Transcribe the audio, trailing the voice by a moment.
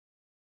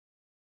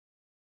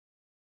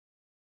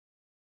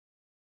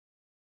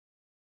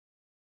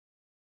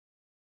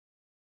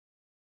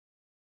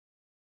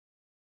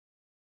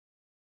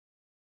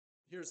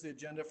Here's the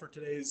agenda for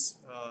today's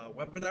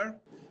webinar.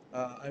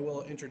 I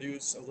will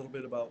introduce a little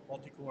bit about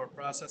multi-core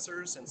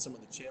processors and some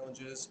of the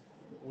challenges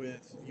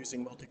with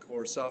using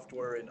multi-core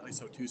software in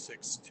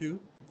ISO262.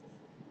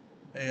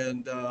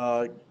 And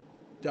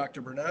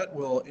Dr. Burnett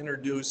will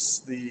introduce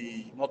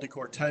the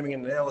multi-core timing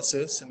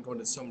analysis and go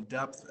into some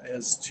depth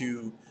as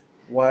to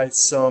why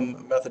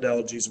some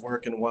methodologies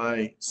work and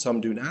why some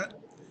do not.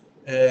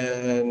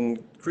 And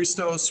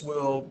Christos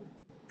will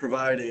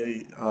provide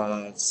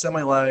a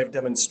semi-live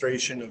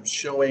demonstration of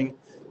showing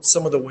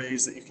some of the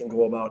ways that you can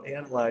go about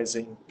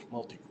analyzing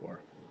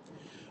multi-core.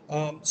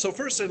 So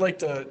first I'd like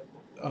to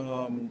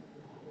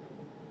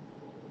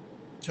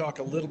talk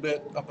a little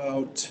bit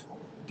about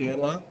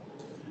DanLab.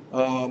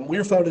 We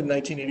were founded in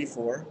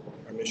 1984.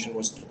 Our mission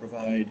was to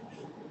provide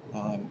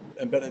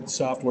embedded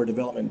software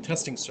development and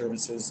testing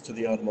services to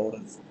the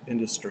automotive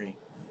industry.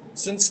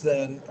 Since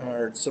then,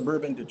 our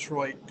suburban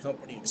Detroit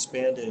company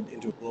expanded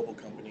into a global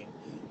company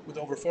with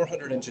over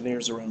 400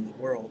 engineers around the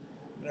world.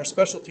 And our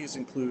specialties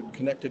include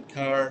connected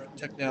car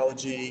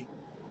technology,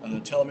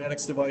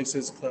 telematics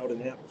devices, cloud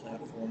and app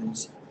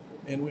platforms.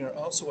 And we are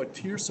also a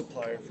tier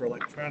supplier for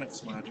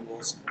electronics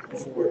modules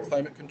for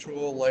climate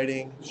control,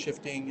 lighting,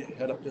 shifting,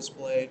 head-up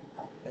display,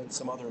 and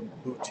some other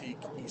boutique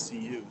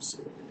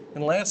ECUs.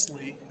 And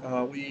lastly,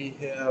 we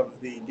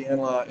have the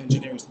DanLab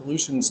Engineering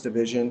Solutions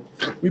Division.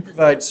 We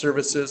provide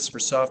services for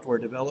software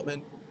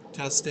development,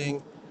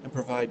 testing, and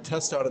provide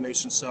test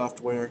automation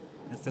software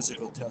and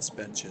physical test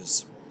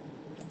benches.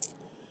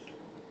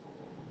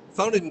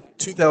 Founded in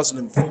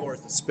 2004,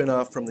 the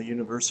spin-off from the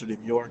University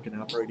of York and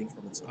operating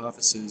from its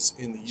offices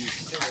in the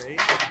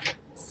UK.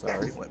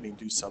 Sorry, let me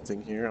do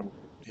something here. I'm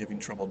having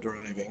trouble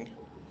driving.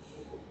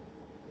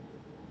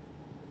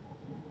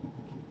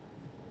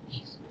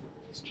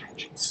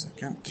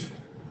 Second.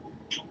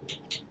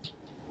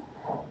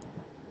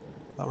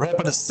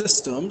 Rapid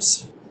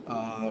Systems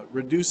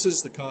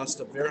reduces the cost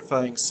of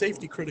verifying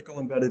safety-critical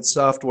embedded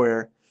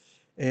software,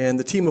 and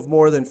the team of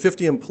more than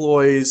 50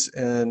 employees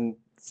and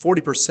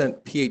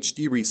 40%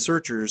 PhD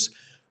researchers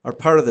are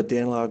part of the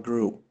DanLab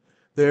group.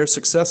 Their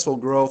successful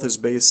growth is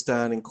based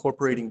on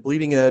incorporating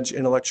bleeding-edge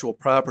intellectual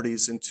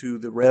properties into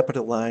the rapid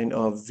line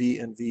of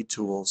V&V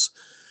tools.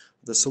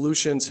 The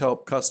solutions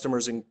help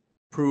customers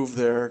improve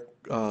their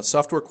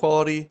software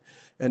quality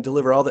and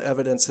deliver all the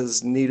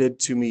evidences needed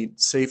to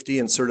meet safety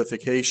and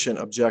certification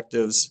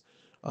objectives,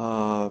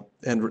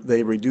 and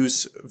they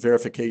reduce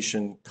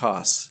verification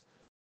costs.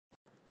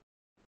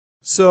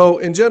 So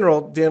in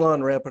general, DanLab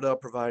and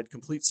RapidUp provide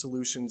complete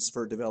solutions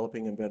for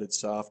developing embedded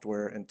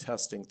software and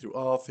testing through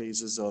all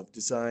phases of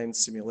design,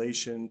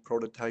 simulation,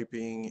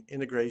 prototyping,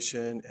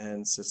 integration,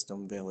 and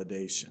system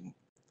validation.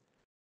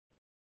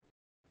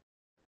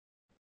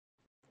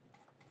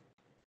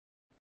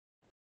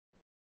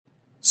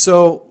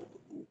 So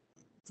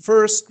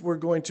first, we're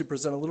going to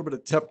present a little bit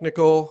of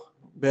technical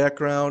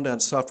background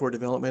on software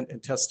development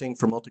and testing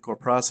for multi-core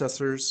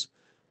processors.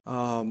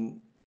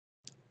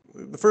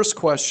 The first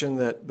question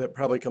that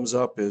probably comes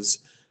up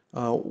is,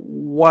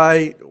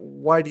 why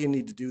do you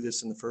need to do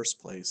this in the first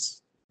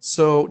place?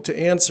 So to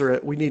answer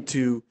it, we need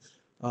to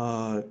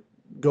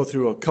go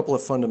through a couple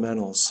of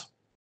fundamentals.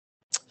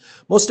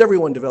 Most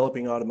everyone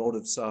developing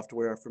automotive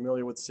software are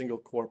familiar with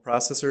single-core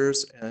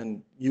processors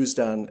and used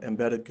on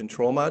embedded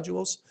control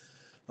modules.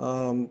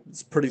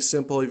 It's pretty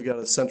simple. You've got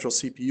a central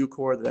CPU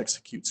core that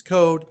executes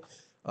code.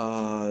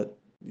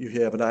 You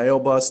have an I/O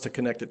bus to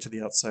connect it to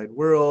the outside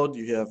world.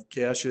 You have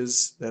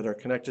caches that are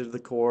connected to the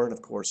core, and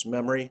of course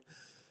memory.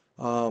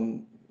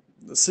 The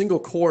single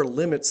core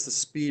limits the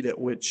speed at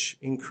which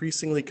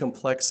increasingly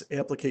complex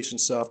application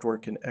software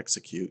can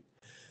execute.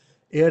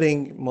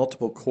 Adding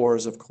multiple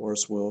cores, of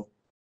course, will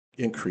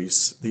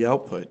increase the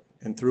output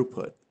and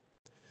throughput.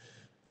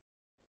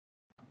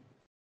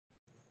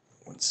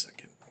 One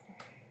second.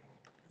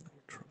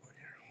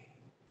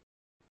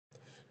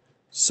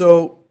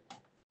 So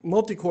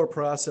multi-core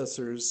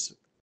processors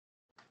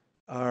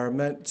are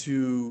meant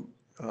to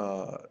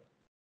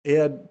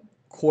add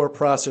core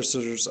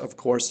processors, of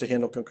course, to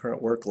handle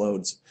concurrent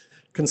workloads.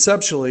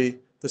 Conceptually,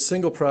 the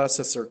single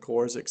processor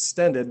core is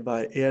extended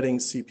by adding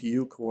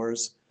CPU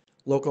cores,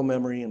 local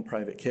memory, and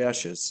private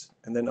caches.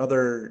 And then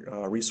other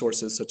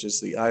resources such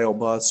as the I/O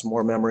bus,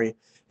 more memory,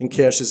 and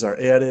caches are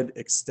added,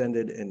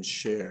 extended, and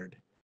shared.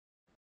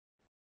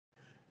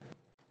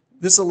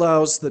 This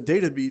allows the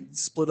data to be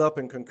split up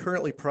and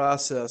concurrently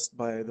processed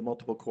by the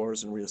multiple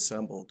cores and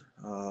reassembled.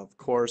 Of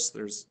course,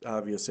 there's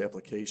obvious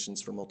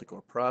applications for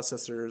multi-core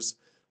processors.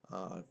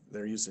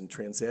 They're used in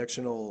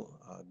transactional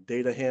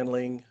data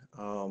handling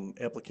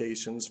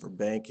applications for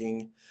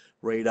banking,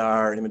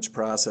 radar, image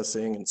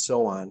processing, and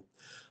so on.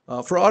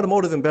 For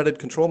automotive embedded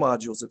control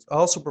modules, it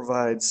also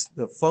provides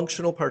the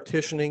functional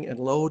partitioning and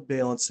load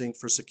balancing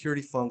for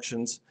security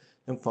functions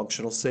and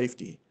functional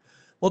safety.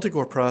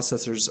 Multi-core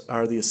processors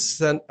are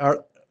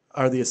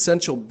the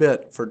essential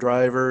bit for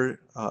driver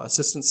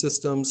assistance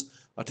systems,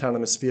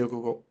 autonomous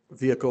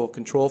vehicle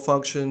control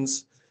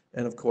functions,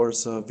 and of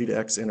course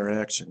V2X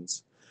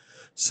interactions.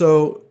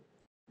 So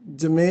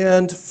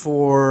demand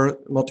for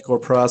multi-core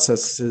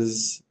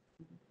processors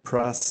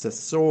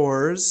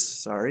processors,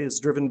 sorry, is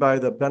driven by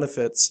the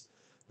benefits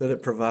that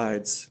it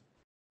provides.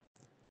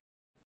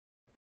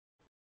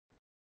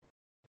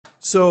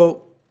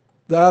 So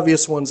the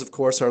obvious ones, of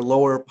course, are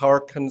lower power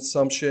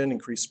consumption,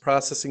 increased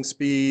processing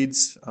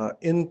speeds,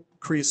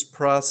 increased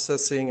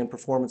processing and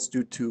performance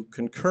due to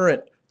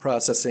concurrent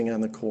processing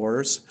on the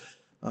cores,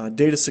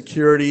 data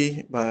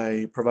security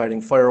by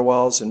providing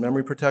firewalls and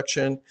memory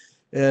protection,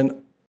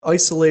 and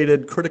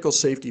isolated critical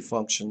safety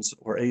functions,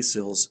 or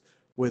ASILs,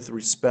 with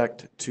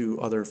respect to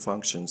other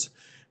functions.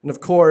 And of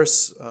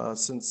course,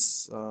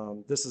 since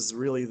this is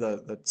really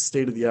the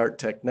state-of-the-art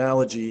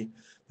technology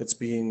that's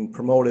being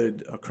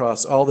promoted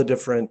across all the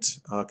different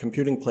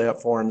computing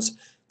platforms,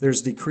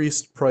 there's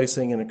decreased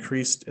pricing and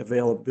increased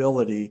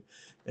availability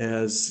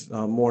as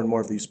more and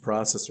more of these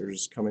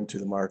processors come into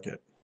the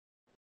market.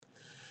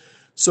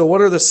 So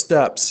what are the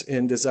steps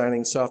in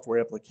designing software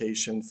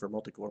application for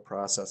multi-core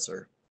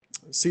processor?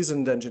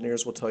 Seasoned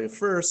engineers will tell you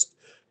first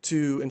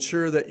to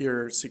ensure that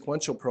your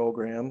sequential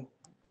program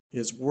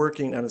is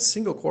working on a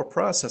single core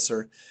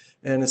processor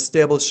and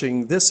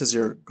establishing this as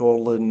your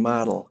golden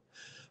model.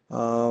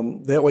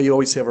 That way you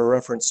always have a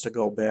reference to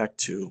go back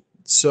to.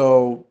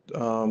 So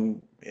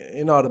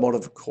in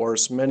automotive, of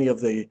course, many of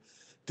the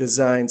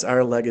designs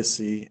are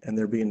legacy and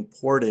they're being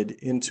ported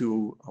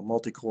into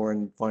multi-core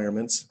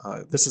environments.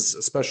 This is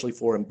especially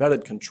for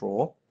embedded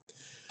control.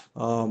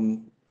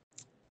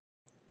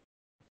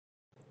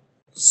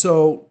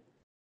 So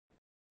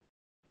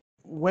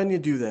when you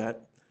do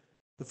that,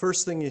 the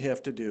first thing you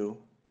have to do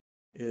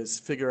is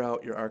figure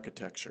out your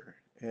architecture.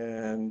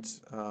 And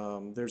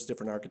there's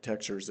different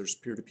architectures. There's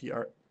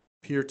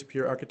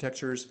peer-to-peer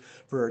architectures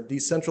for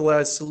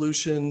decentralized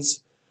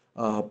solutions,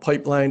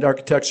 pipelined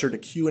architecture to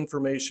queue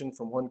information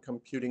from one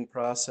computing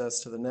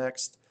process to the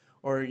next,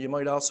 or you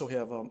might also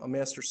have a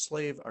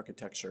master-slave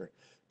architecture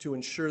to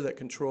ensure that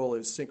control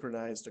is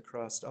synchronized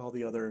across all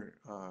the other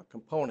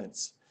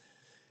components.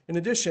 In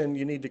addition,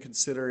 you need to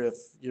consider if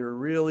you're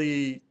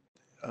really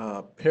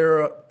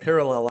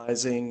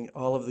parallelizing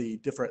all of the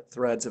different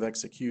threads of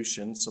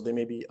execution, so they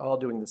may be all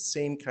doing the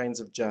same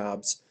kinds of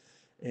jobs,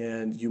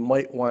 and you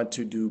might want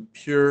to do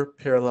pure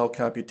parallel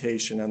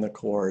computation on the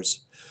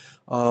cores.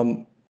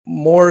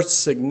 More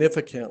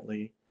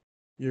significantly,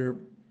 you're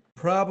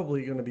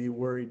probably going to be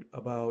worried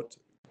about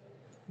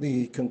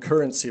the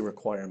concurrency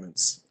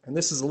requirements, and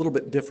this is a little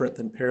bit different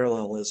than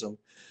parallelism.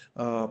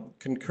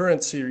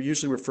 Concurrency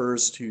usually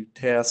refers to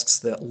tasks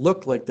that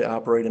look like they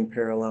operate in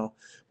parallel,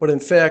 but in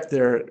fact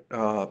they're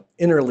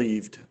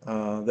interleaved.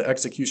 The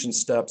execution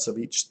steps of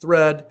each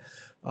thread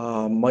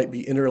might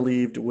be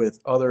interleaved with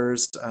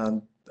others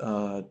on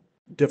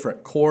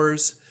different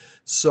cores.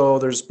 So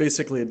there's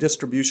basically a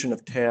distribution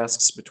of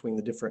tasks between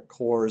the different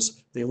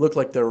cores. They look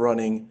like they're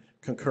running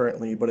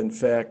concurrently, but in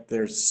fact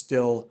they're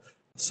still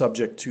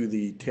subject to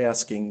the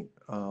tasking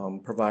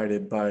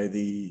provided by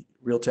the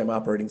real-time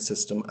operating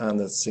system on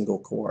the single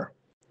core.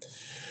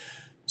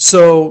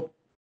 So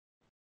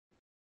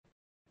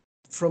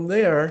from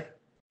there,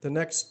 the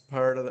next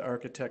part of the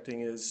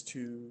architecting is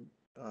to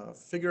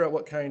figure out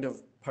what kind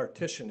of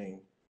partitioning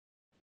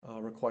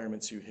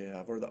requirements you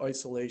have, or the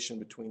isolation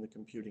between the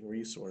computing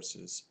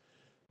resources.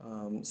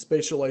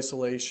 Spatial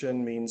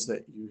isolation means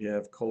that you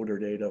have code or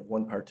data of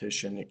one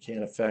partition. It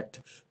can't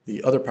affect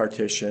the other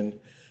partition.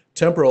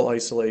 Temporal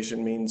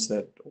isolation means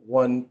that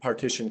one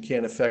partition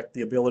can't affect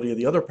the ability of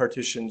the other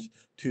partitions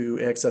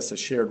to access a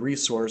shared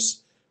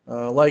resource,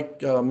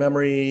 like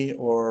memory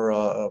or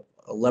a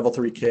level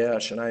 3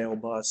 cache, an I/O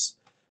bus,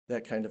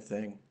 that kind of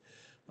thing.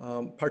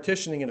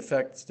 Partitioning, in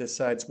effect,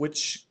 decides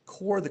which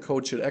core the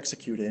code should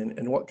execute in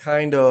and what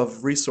kind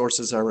of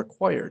resources are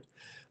required.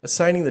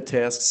 Assigning the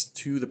tasks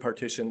to the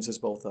partitions is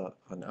both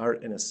an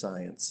art and a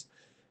science.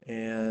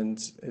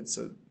 And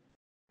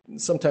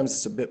sometimes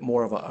it's a bit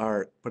more of an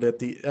art, but at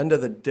the end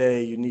of the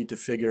day, you need to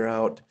figure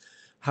out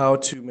how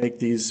to make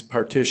these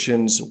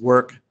partitions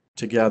work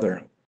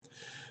together.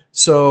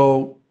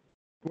 So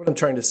what I'm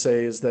trying to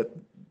say is that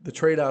the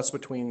trade-offs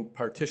between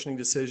partitioning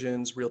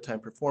decisions, real-time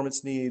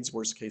performance needs,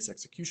 worst-case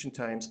execution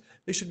times,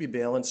 they should be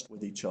balanced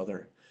with each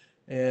other.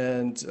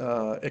 And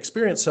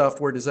experienced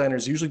software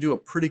designers usually do a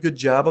pretty good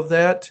job of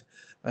that,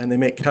 and they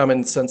make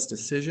common sense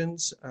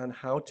decisions on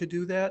how to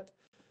do that.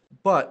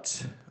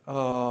 But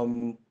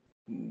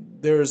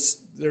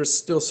there's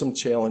still some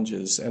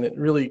challenges, and it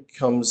really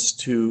comes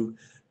to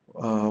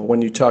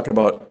when you talk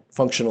about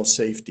functional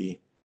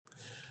safety.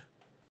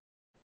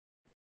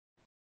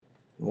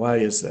 Why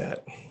is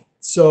that?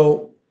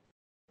 So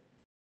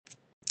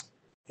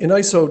in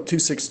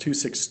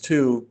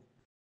ISO26262,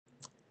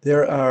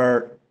 there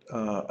are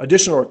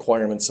additional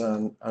requirements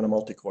on a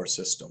multi-core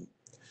system.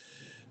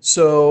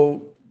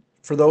 So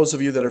for those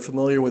of you that are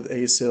familiar with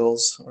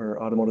ASILs,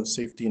 or automotive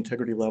safety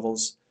integrity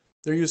levels,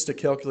 they're used to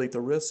calculate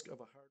the risk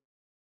of a